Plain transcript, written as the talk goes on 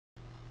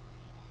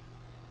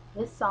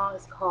This song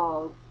is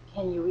called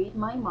Can You Read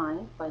My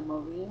Mind by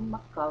Maureen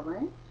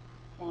McGovern,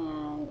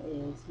 and it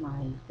is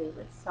my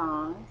favorite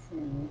song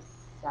since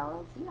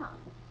Sarah Zion.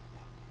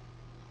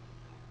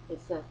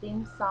 It's a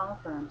theme song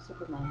from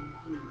Superman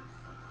movies.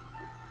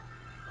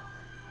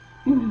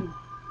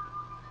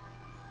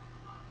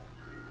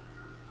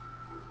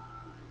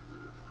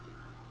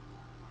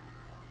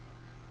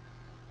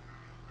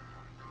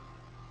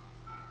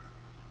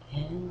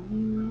 Can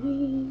you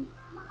read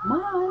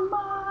my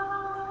mind?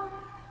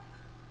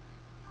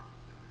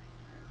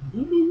 Do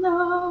you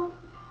know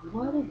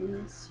what it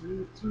is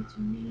you do to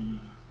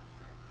me?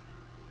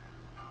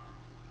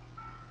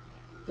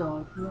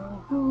 Don't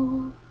know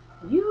who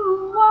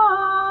you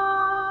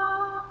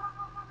are,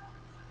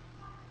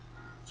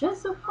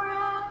 just a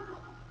friend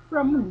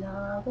from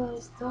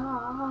another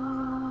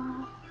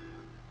star.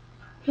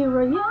 Here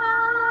I am,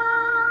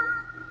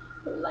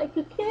 like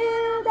a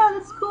kid out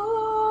of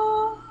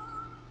school,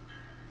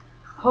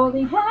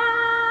 holding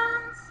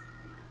hands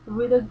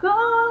with a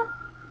gun.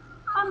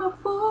 I'm a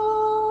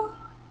fool.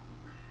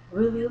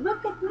 Will you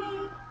look at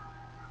me,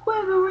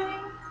 quivering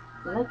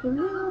like a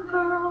little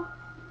girl,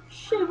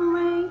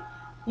 shivering?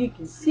 You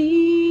can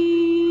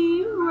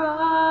see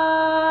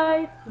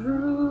right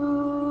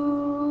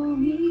through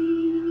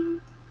me.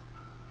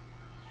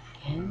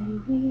 Can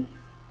you read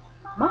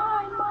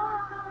my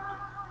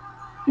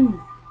mind?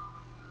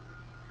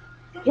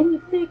 Can you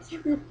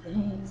picture the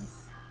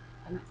things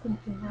I'm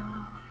thinking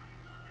of?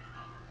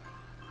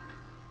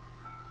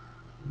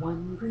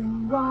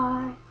 Wondering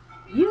why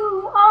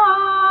you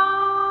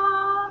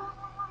are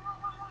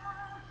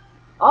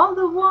all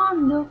the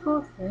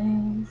wonderful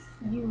things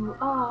you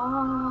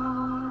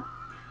are.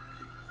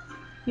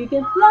 You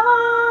can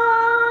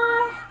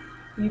fly,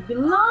 you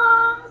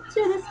belong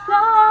to the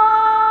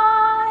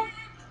sky.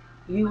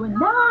 You and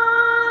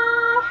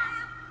I,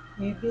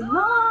 we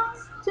belong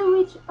to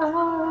each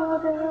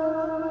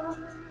other.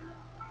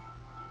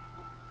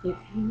 If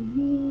you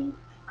need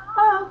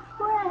a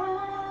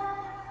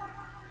friend,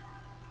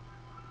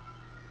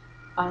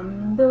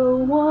 I'm the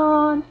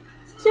one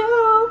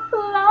to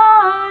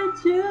fly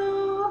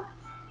to.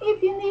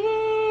 If you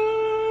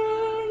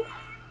need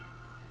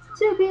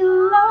to be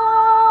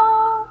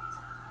loved,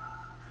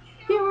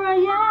 here I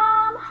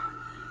am,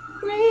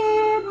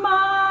 read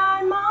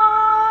my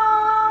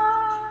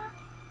mind.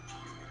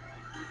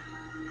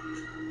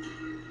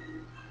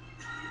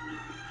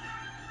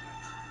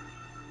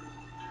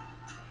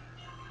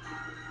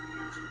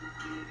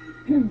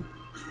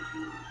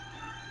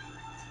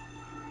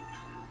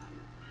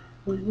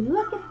 Will you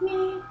look at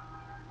me,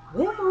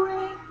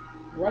 quivering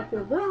like a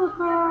little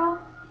girl,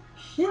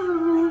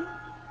 shivering?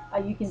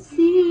 You can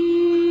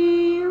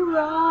see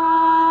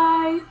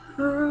right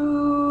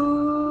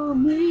through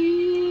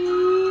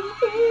me.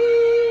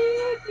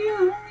 If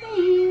you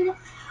need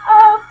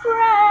a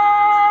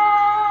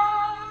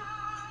friend,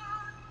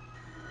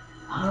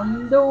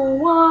 I'm the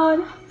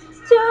one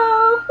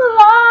to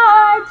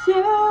fly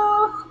to.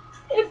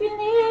 If you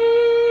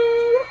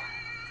need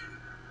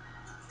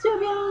to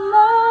be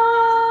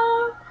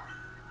loved,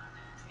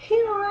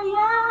 here I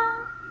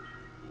am.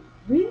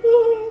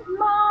 Read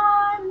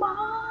my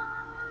mind.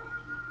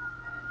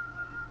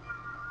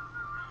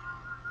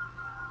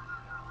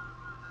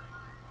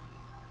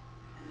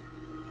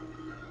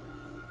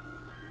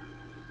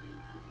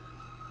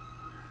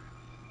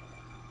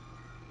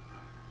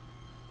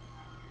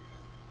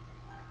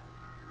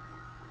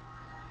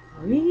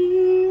 Read